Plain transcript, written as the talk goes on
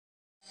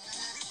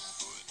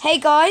Hey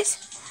guys,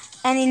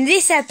 and in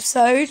this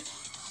episode,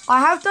 I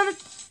have done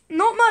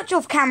not much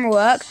off-camera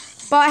work,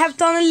 but I have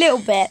done a little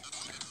bit.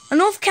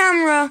 And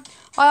off-camera,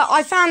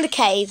 I found a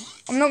cave.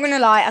 I'm not going to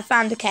lie, I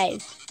found a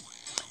cave.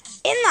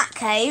 In that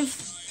cave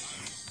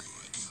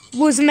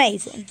was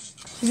amazing.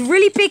 It was a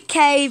really big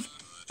cave,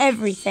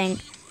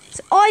 everything.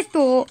 So I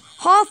thought,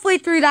 halfway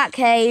through that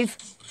cave,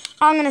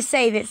 I'm going to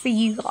save it for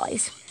you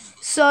guys.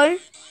 So,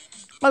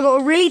 I got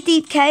a really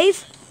deep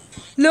cave.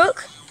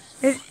 Look,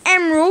 there's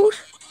emerald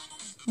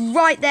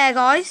right there,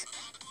 guys.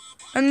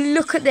 And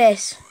look at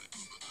this.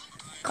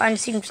 Kind of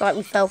seems like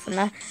we fell from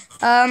there.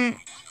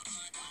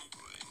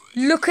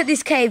 Look at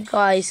this cave,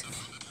 guys.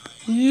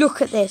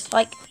 Look at this.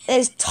 Like,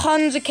 there's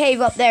tons of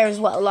cave up there as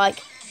well.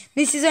 Like,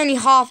 this is only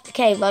half the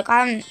cave. Like,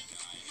 I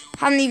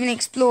haven't even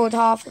explored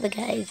half of the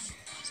cave.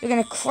 So we're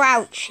going to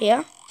crouch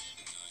here,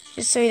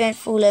 just so we don't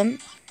fall in.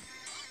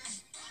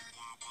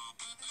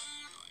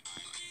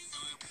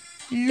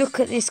 Look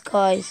at this,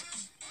 guys.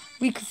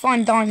 We could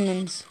find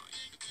diamonds.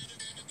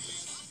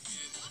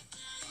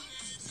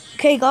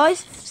 Okay,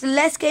 guys, so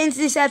let's get into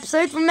this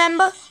episode.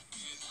 Remember,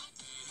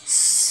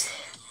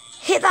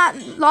 hit that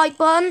like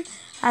button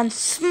and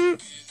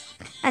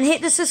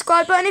hit the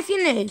subscribe button if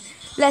you're new.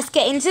 Let's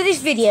get into this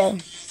video.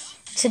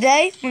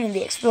 Today, we're going to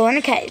be exploring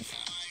a cave.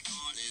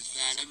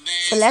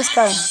 So let's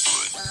go.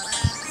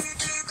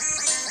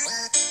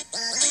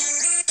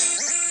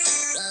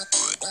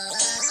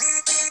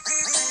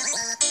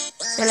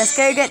 So let's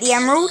go get the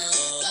emerald.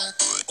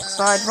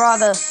 So I'd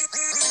rather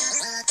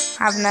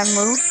have an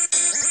emerald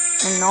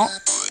than not.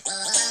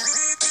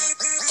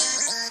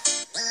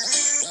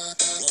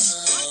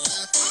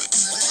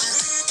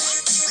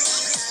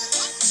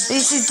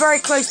 This is very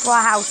close to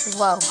our house as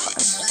well,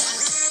 guys.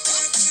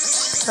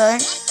 So,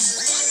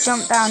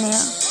 jump down here.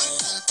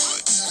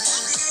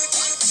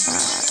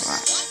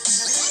 Right.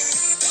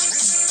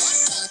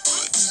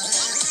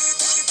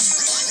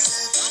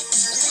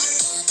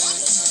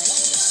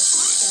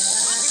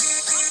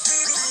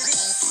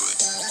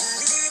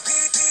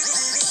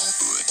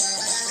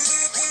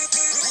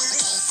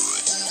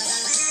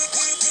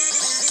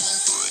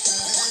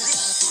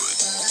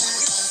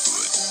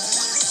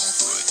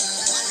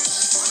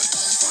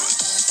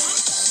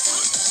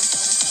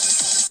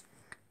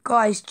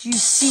 Guys, do you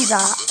see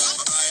that?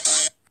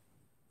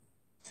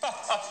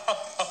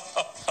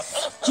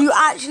 Do you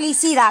actually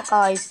see that,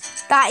 guys?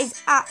 That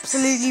is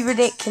absolutely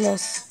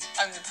ridiculous.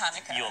 I'm the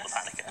panicker. You're the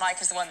panicker.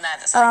 Mike is the one there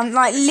that's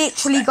like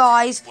literally,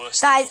 guys,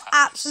 that is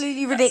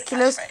absolutely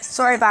ridiculous.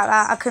 Sorry about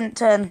that. I couldn't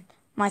turn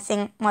my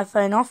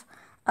phone off.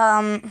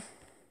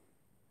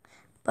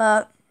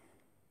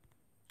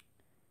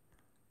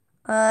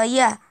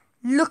 Yeah.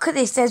 Look at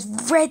this. There's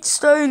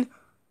redstone.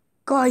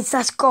 Guys,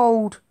 that's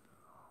gold.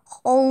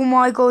 Oh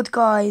my god,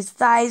 guys,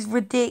 that is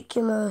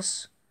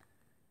ridiculous.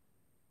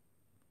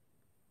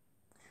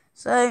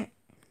 So,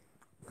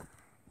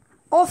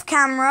 off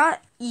camera,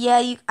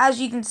 yeah, as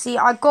you can see,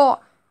 I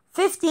got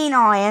 15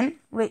 iron,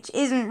 which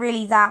isn't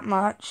really that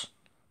much.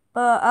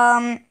 But,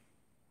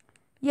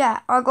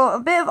 yeah, I got a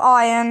bit of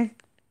iron,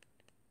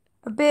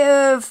 I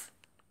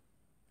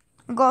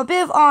got a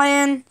bit of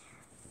iron,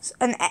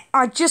 and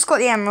I just got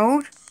the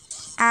emerald,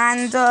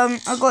 and,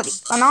 I got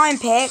an iron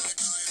pick,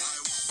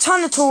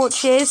 ton of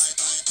torches,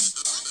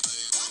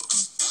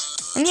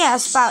 and yeah,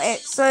 that's about it.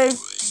 So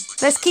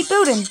let's keep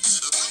building.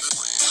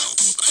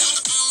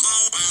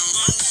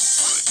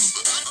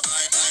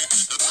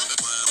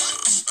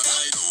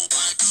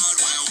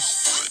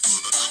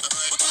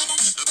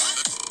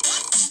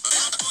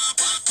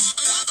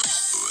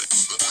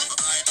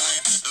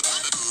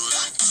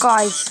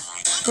 Guys,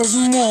 there's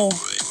more.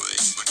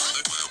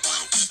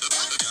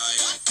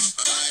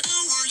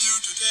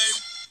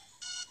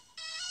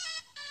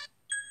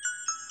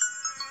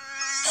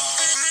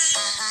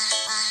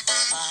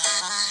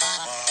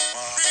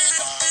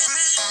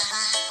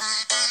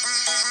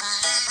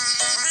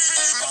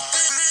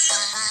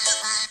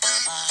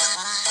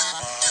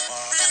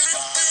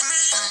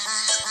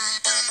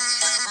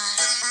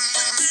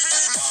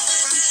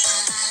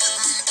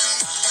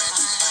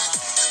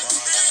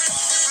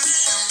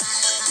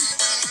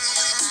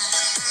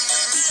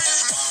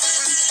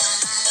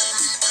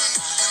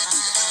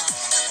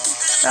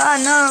 Ah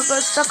no, I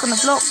got stuck on the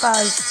block,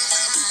 guys.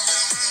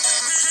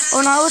 Oh,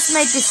 and I also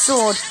made this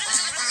sword.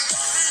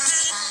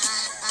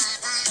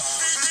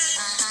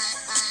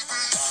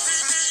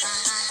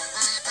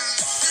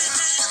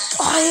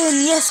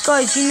 Iron, yes,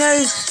 guys. You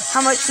know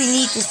how much we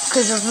need this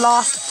because of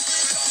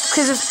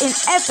in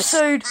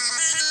episode,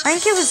 I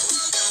think it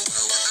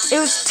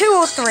was 2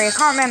 or 3. I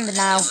can't remember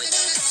now.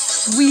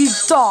 We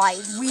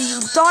died. We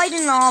died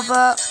in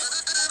lava,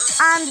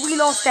 and we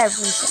lost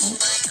everything.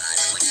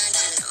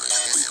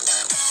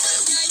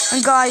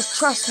 And guys,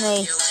 trust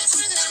me,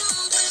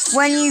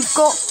 when you've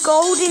got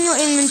gold in your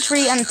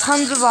inventory and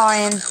tons of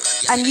iron,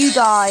 and you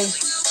die,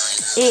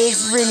 it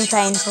is really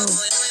painful.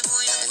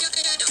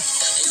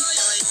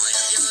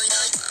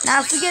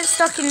 Now, if we get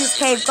stuck in this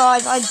cave,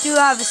 guys, I do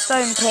have a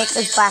stone pick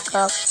as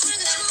backup.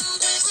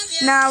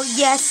 Now,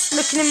 yes,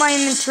 looking in my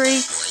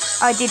inventory,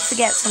 I did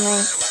forget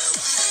something.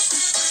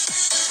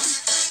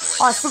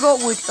 I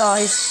forgot wood,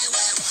 guys.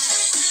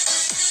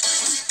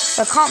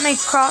 So I can't make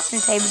a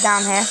crafting table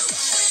down here.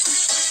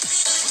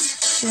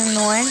 Which is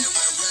annoying.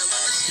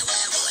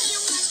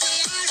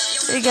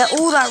 So we get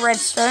all that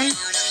redstone.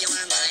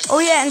 Oh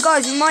yeah, and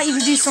guys, we might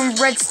even do some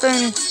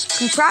redstone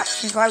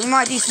contraptions, right? We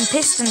might do some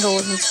piston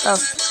doors and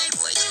stuff.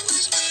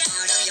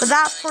 But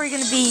that's probably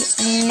going to be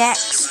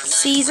next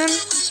season.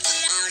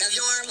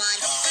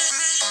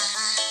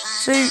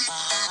 So,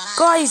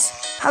 guys,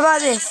 how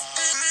about this?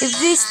 If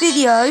this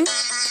video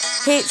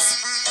hits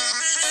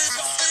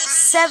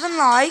 7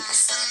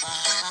 likes,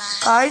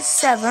 guys,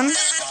 7,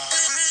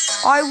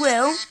 I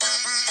will,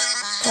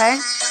 okay,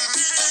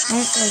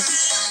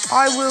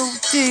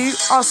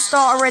 I'll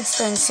start a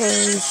redstone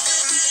series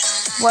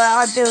where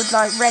I build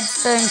like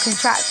redstone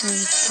contraptions and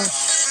stuff.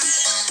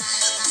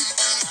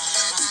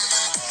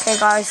 Okay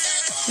guys,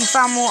 we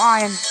found more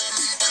iron.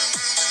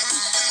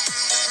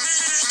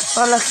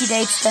 What a lucky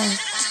day today.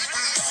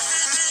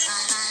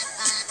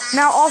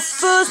 Now our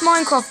first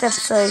Minecraft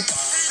episode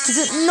is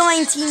at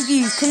 19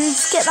 views. Can we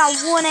just get that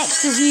one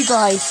extra view,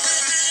 guys?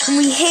 Can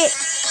we hit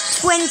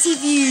 20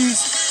 views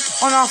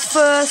on our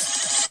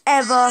first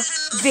ever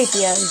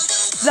video?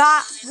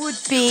 That would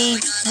be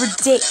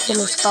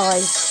ridiculous,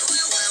 guys.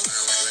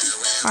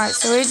 Alright,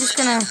 so we're just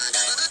gonna...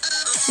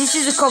 This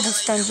is a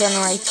cobblestone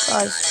generator,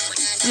 guys.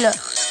 Look,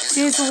 as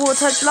soon as the water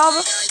touches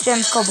lava,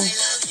 gems cobble.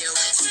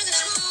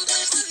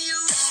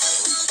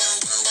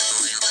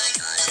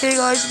 Okay,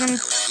 guys, we're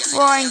gonna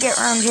try and get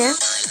around here.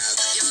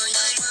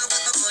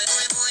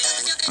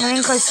 I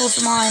think I saw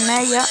some iron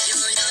there, yeah.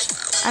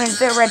 And there's a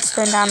bit of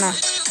redstone down there.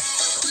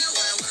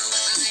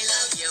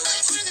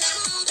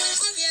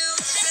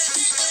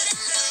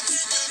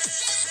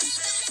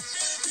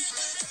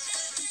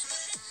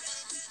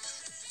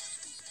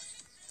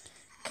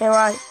 Okay,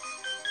 right.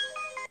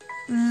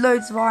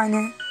 Loads of iron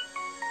here.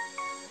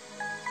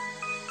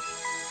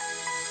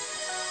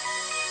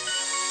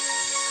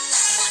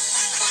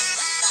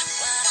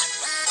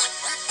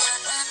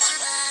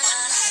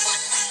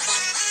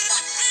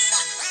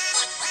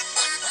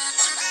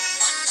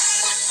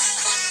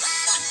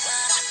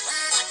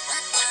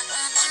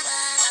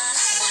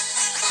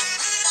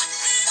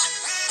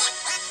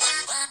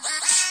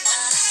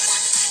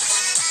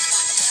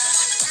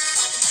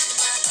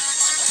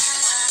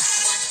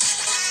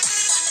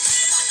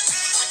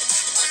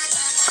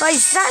 Guys,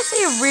 it's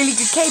actually a really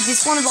good cave.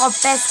 It's one of our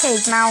best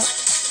caves. Now,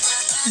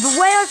 the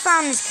way I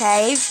found this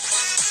cave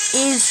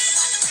is...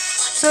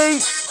 So,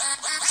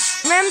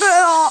 remember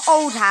at our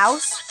old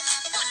house,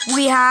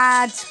 we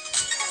had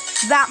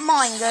that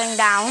mine going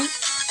down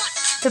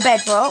to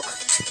bedrock.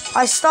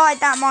 I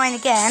started that mine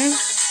again,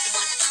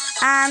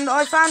 and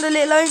I found a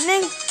little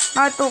opening, and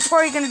I thought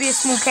probably going to be a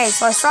small cave.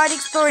 So I started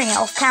exploring it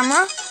off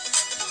camera,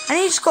 and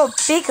it just got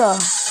bigger.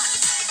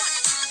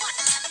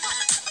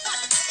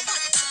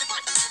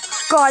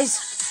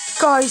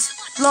 Guys,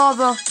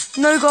 lava.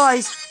 No,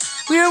 guys,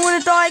 we don't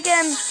want to die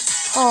again.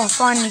 Oh,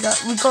 finally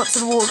we got to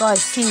the water,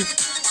 guys. Phew,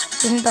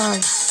 didn't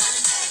die.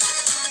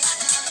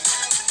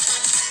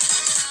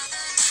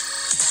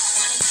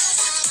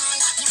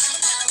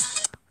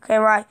 Okay,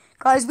 right,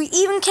 guys, we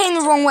even came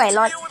the wrong way.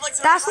 Like,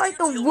 that's like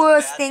the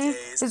worst thing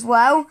as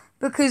well,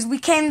 because we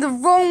came the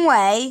wrong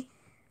way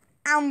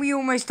and we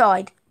almost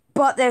died.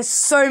 But there's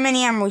so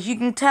many emeralds. You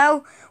can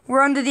tell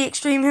we're under the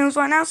extreme hills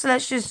right now, so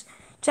let's just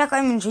check our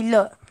inventory.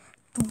 Look,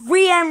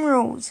 3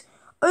 emeralds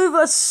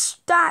over a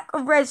stack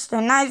of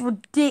redstone. That is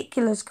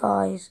ridiculous,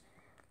 guys.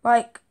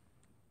 Like,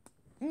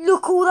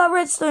 look, all that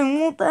redstone.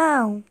 What the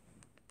hell?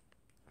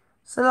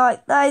 So,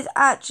 like, that is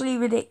actually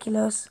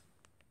ridiculous.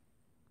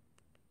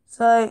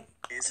 So,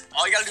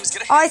 all you gotta do is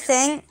get a I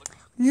think,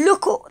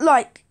 look,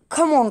 like,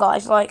 come on,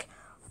 guys. Like,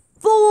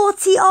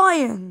 40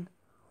 iron.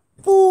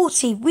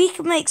 40. We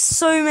could make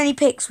so many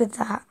picks with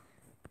that.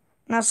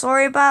 Now,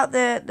 sorry about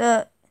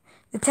the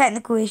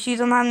technical issues.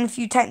 I'm having a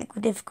few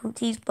technical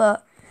difficulties,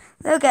 but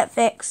they'll get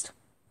fixed.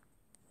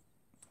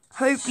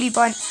 Hopefully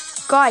by...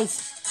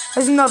 Guys,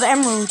 there's another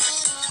emerald.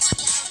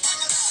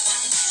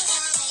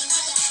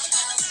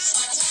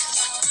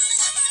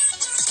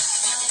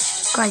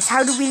 Guys,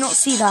 how did we not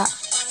see that?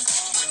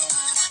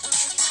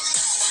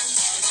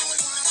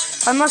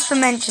 I must have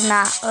mentioned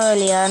that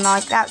earlier, and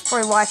that's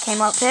probably why I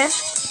came up here.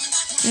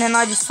 And then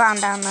I just found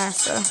down there,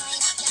 so...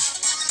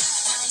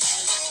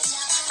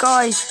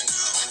 Guys,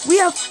 we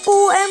have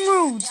 4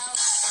 emeralds.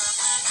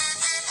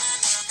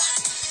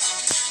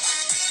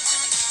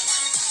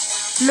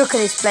 Look at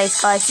this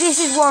place, guys. This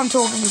is what I'm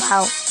talking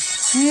about.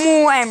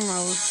 More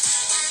emeralds.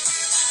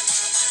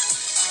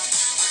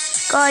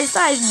 Guys,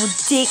 that is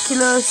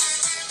ridiculous.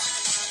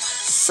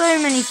 So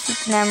many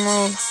freaking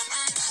emeralds.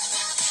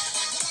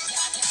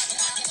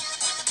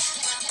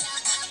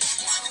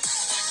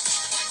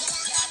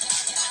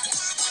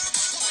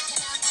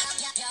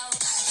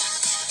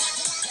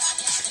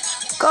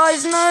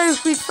 Guys, no,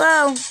 we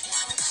fell.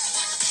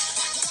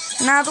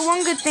 Now, the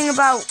one good thing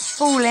about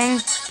falling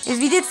is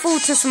we did fall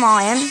to some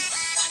iron.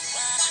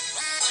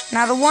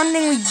 Now, the one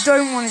thing we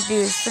don't want to do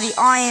is for the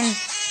iron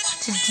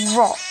to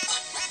drop.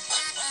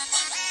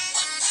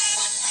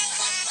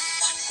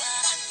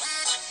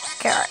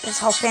 let's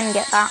hop in and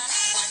get that.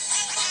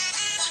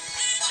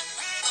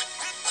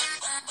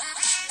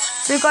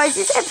 So guys,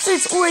 this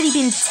episode's already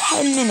been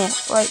 10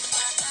 minutes. Like,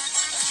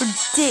 it's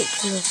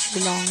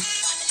ridiculously long.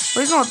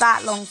 Well, it's not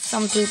that long for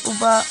some people,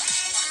 but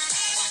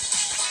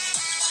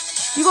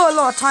you got a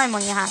lot of time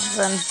on your hands,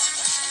 and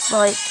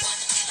like,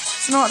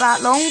 it's not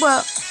that long,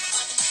 but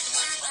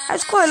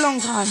that's quite a long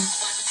time.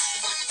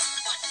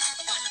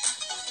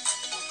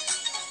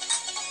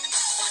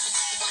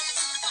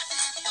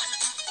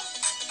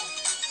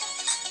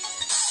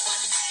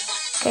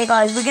 Okay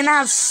guys, we're gonna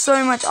have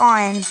so much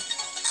iron.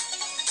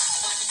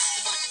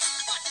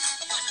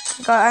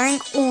 Okay, guys, I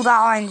think all that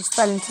iron just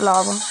fell into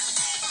lava.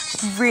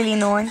 It's really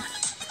annoying.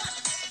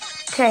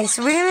 Okay,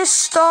 so we're gonna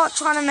start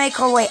trying to make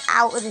our way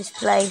out of this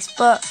place,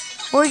 but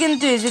what we're gonna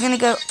do is we're gonna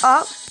go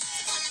up.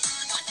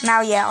 Now,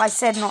 yeah, I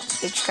said not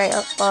to dig straight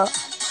up, but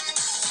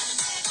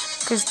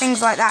because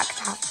things like that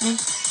could happen.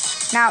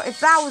 Now, if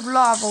that was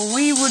lava,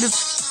 we would have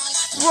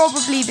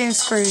probably been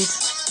screwed.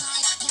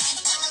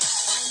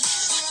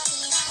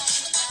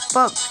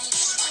 But,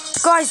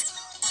 guys,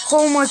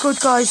 oh my god,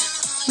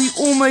 guys, we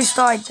almost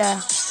died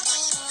there.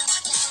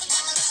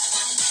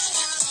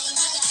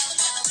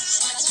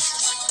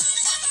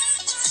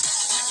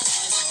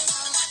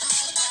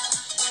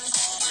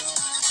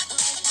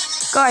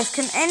 Guys,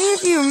 can any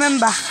of you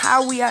remember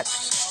how we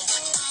actually...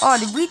 Oh,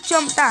 did we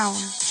jump down?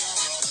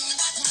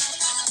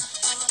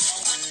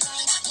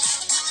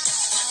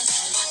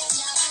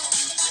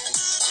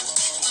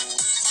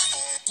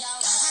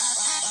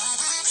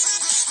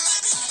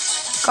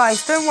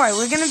 Guys, don't worry,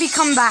 we're going to be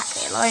come back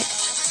here, like,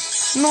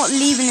 not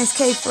leaving this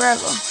cave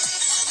forever.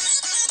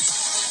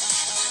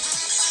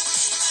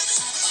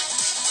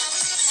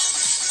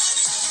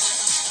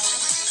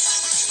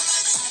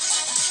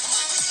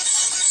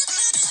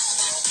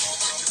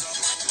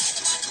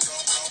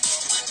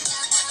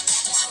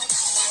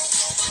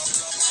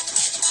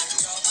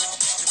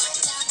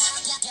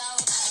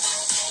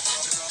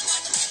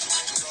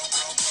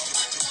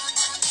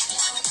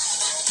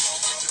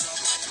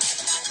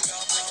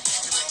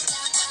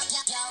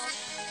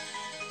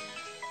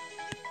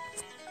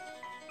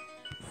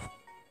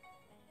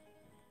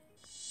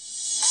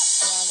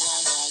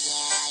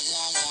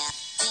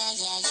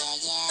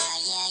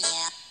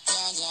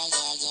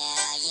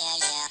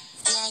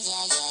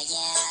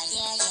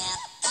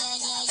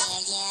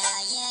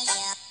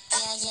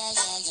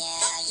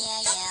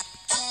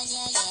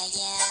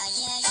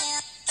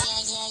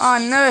 Oh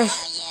no,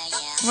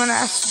 run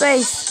out of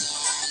space.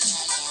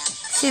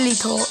 Silly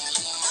talk.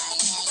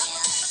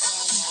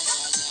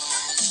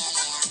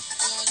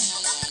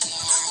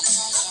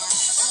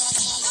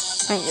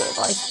 Thank you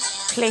guys.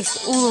 Placed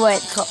it all the way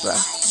at the top there.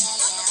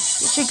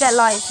 It should get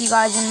light for you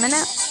guys in a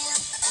minute.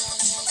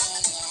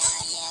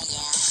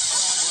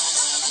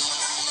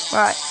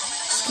 Right,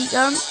 let's keep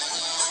going.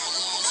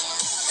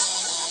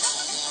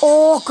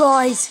 Oh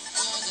guys,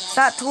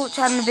 that torch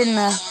hadn't been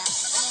there.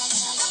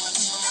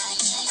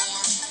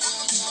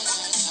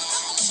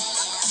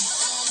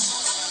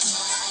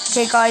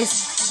 Okay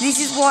guys, this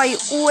is why you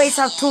always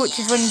have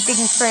torches when you're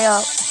digging straight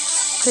up.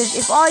 Because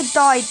if I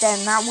died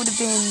then, that would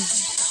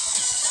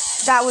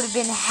have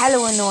been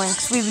hella annoying.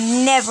 Because we've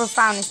never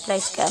found this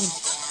place again.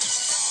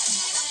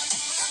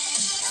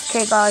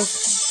 Okay guys,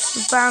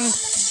 we found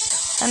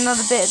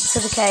another bit to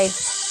the cave.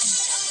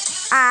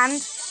 And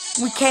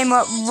we came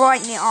up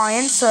right near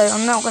iron, so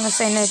I'm not going to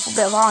say no to a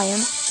bit of iron.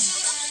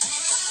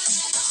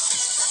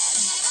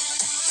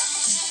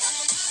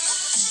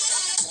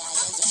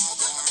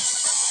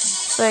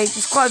 So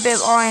there's quite a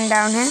bit of iron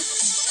down here.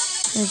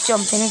 And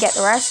jump in and get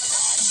the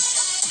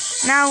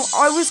rest. Now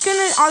I was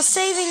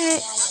saving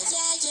the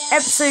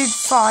episode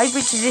 5,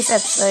 which is this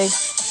episode,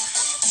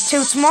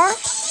 till tomorrow.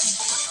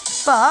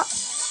 But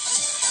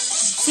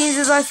seems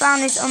as I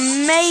found this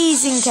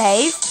amazing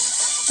cave,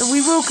 that we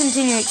will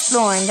continue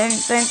exploring. Don't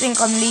think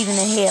I'm leaving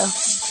it here.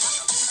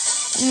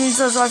 Seems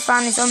as I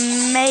found this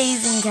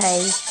amazing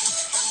cave,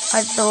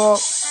 I thought,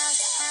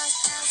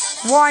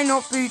 why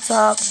not boot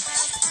up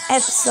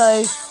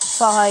episode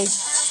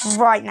 5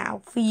 right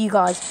now for you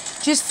guys,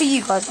 just for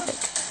you guys. Like,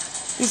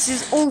 this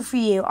is all for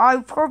you. I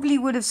probably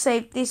would have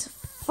saved this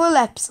full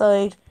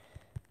episode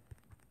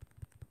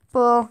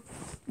for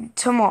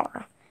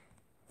tomorrow,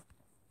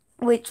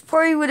 which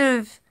probably would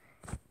have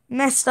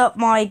messed up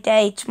my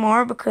day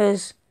tomorrow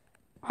because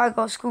I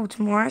got school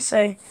tomorrow.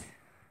 So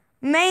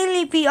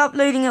mainly be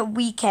uploading at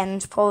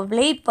weekends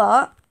probably,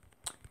 but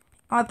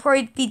I'll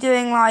probably be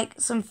doing like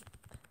some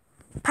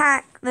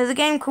pack. There's a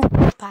game called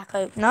Pack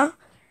Opener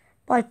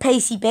by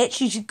Pacey Bitch.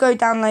 You should go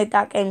download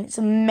that game. It's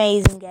an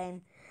amazing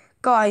game.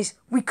 Guys,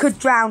 we could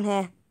drown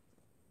here.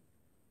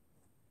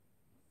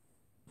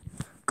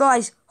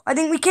 Guys, I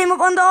think we came up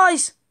under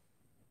ice.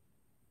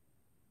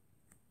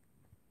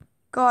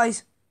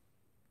 Guys,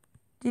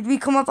 did we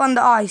come up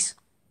under ice?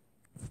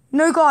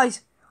 No,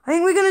 guys, I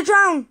think we're going to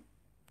drown.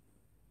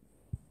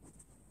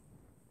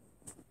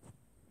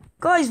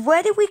 Guys,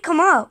 where did we come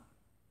up?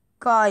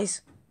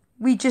 Guys,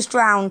 we just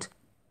drowned.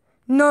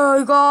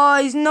 No,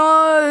 guys,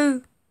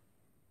 no.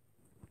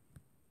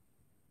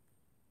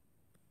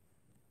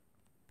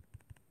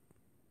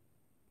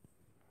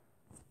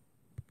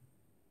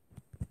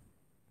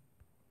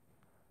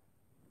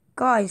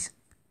 Guys,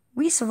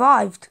 we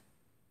survived.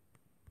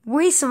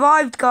 We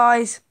survived,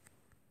 guys.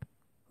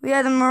 We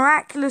had a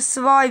miraculous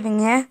surviving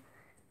here.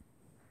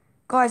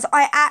 Guys,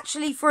 I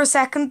actually for a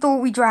second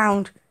thought we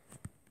drowned.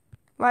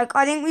 Like,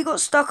 I think we got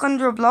stuck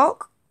under a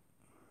block.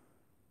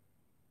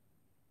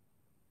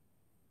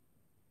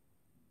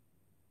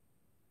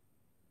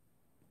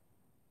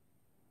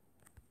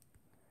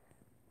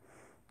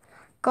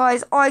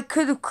 Guys, I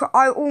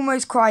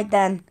almost cried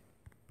then.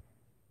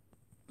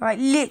 Like,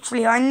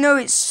 literally, I know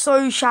it's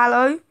so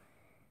shallow,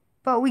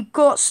 but we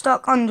got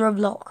stuck under a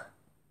block.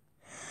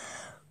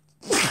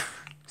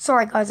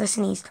 Sorry, guys, I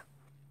sneezed.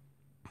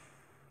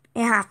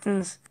 It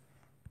happens.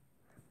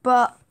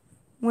 But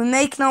we're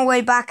making our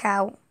way back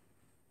out.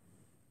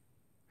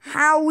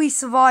 How we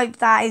survived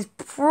that is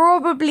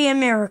probably a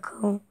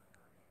miracle.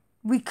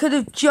 We could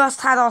have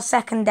just had our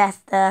second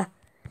death there.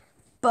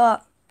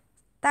 But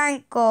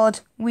thank God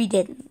we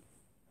didn't.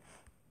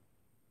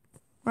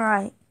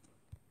 Right.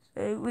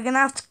 So we're going to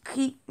have to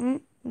keep...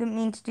 didn't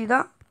mean to do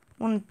that.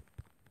 Want to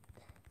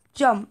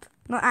jump,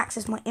 not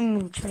access my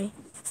inventory.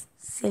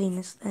 Silly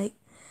mistake.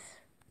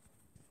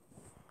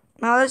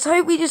 Now let's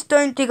hope we just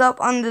don't dig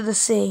up under the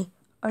sea.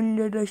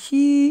 Under the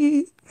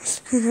sea.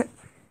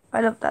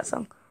 I love that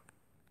song.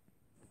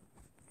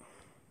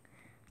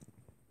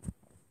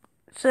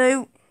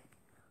 So,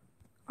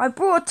 I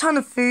brought a ton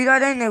of food. I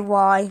don't know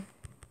why.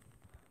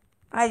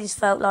 I just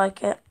felt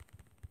like it.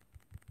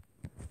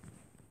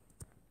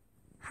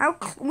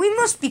 We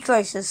must be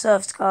close to the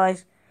surfs,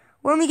 guys.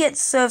 When we get to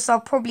surfs, I'll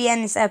probably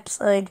end this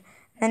episode.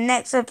 The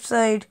next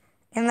episode,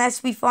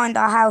 unless we find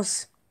our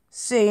house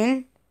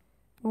soon,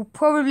 will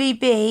probably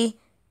be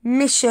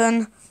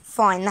mission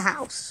find the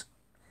house.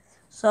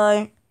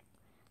 So,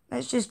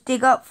 let's just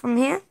dig up from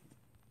here.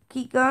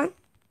 Keep going.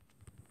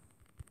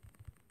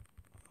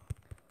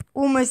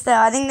 Almost there.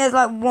 I think there's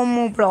like one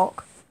more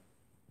block.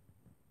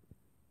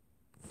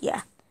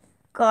 Yeah.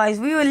 Guys,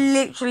 we were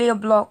literally a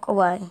block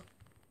away.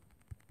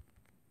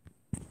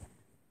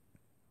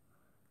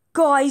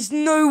 Guys,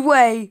 no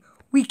way.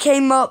 We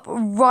came up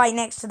right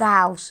next to the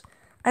house.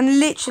 And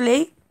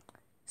literally,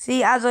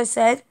 see, as I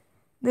said,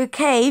 the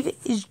cave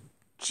is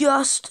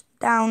just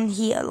down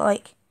here.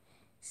 Like,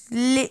 it's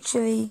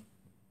literally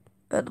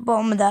at the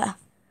bottom of there.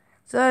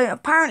 So,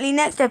 apparently,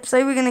 next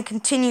episode, we're going to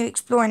continue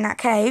exploring that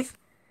cave.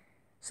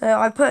 So,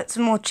 I put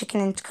some more chicken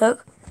in to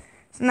cook.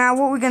 So, now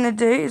what we're going to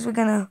do is we're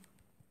going to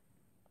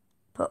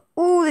put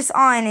all this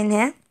iron in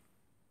here.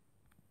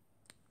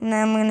 And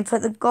then we're going to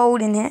put the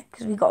gold in here,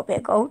 because we got a bit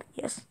of gold,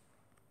 yes.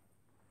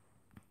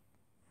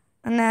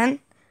 And then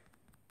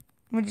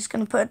we're just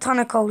going to put a ton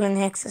of coal in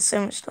here, because there's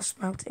so much stuff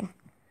smelting.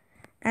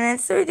 And then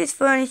so this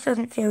furnace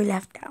doesn't feel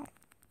left out.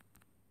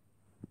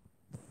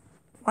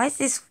 Why is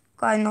this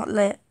guy not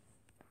lit?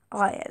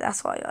 Oh yeah,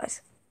 that's why,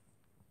 guys.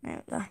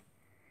 There we go.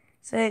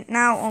 So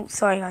now, oh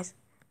sorry guys.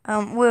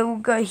 We'll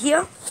go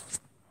here.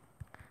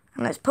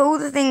 And let's put all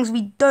the things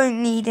we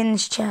don't need in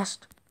this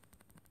chest.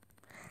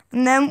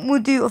 And then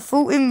we'll do a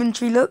full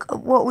inventory look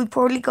at what we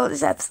probably got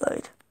this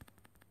episode.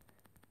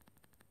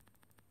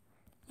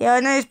 Yeah, I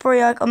know it's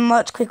probably like a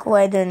much quicker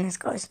way of doing this,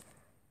 guys.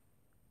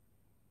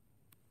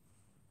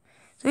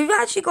 So we've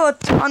actually got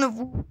a ton of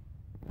wool.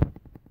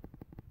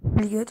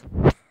 Really good.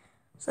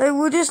 So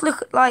we'll just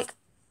look at, like,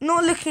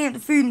 not looking at the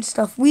food and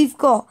stuff. We've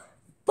got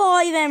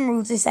 5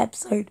 emeralds this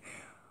episode.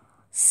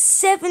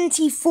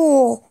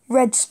 74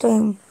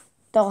 redstone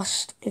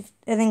dust, if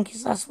I think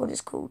that's what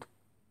it's called.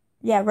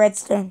 Yeah,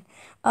 redstone.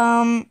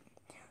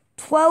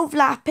 12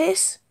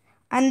 lapis,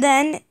 and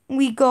then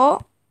we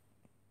got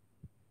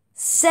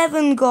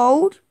 7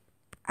 gold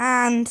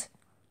and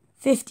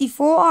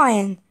 54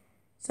 iron.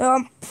 So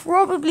I'm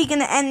probably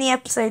going to end the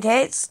episode here.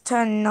 It's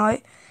turning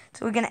night.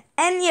 So we're going to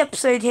end the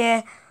episode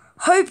here.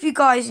 Hope you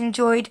guys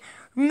enjoyed.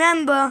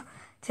 Remember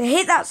to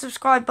hit that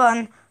subscribe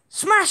button.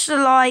 Smash the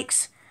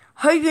likes.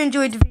 Hope you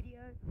enjoyed the video.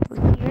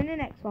 We'll see you in the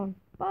next one.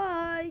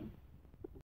 Bye.